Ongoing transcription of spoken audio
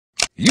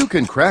You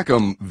can crack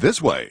 'em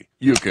this way.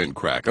 You can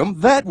crack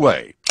 'em that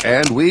way.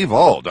 And we've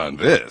all done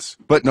this.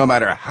 But no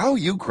matter how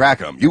you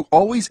crack 'em, you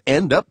always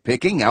end up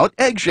picking out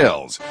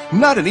eggshells.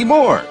 Not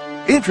anymore.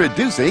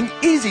 Introducing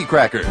Easy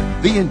Cracker,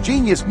 the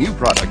ingenious new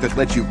product that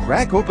lets you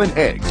crack open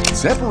eggs,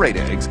 separate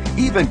eggs,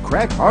 even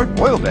crack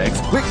hard-boiled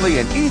eggs quickly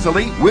and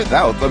easily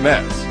without the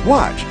mess.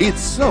 Watch, it's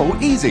so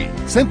easy.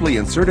 Simply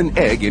insert an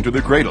egg into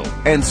the cradle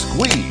and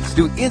squeeze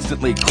to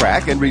instantly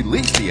crack and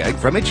release the egg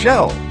from its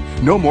shell.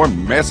 No more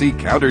messy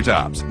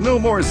countertops. No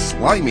more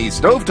slimy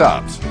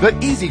stovetops. The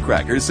Easy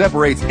Cracker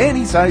separates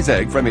any size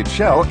egg from its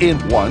shell in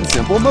one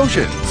simple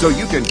motion, so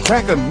you can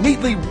crack them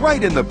neatly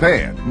right in the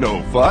pan.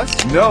 No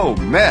fuss, no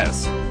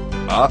mess.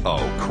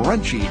 Uh-oh,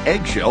 crunchy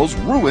eggshells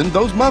ruined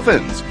those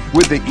muffins.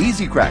 With the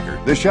Easy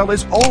Cracker, the shell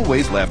is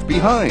always left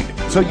behind,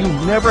 so you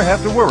never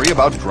have to worry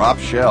about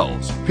dropped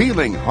shells.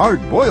 Peeling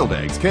hard-boiled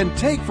eggs can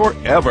take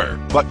forever,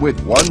 but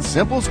with one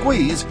simple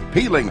squeeze,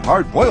 peeling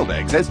hard-boiled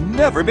eggs has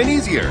never been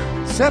easier.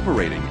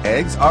 Separating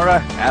eggs are a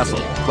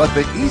hassle, but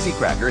the Easy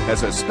Cracker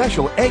has a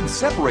special egg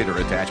separator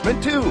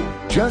attachment too.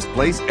 Just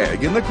place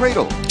egg in the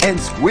cradle and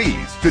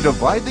squeeze to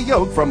divide the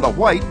yolk from the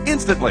white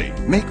instantly.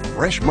 Make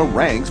fresh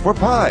meringues for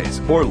pies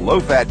or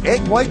low-fat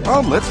egg white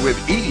omelets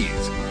with ease.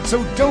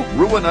 So don't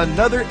ruin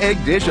another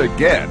egg dish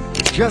again.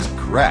 Just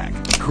crack,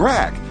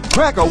 crack,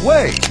 crack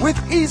away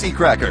with Easy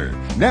Cracker.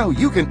 Now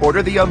you can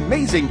order the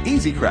amazing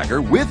Easy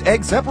Cracker with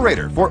egg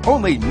separator for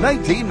only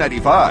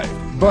 $19.95.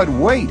 But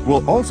wait,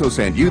 we'll also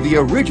send you the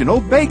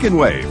original Bacon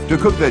Wave to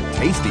cook the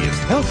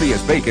tastiest,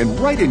 healthiest bacon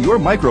right in your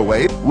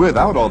microwave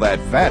without all that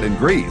fat and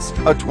grease.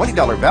 A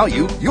 $20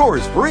 value,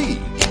 yours free.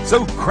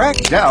 So crack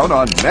down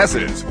on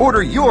messes.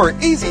 Order your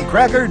Easy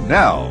Cracker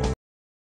now.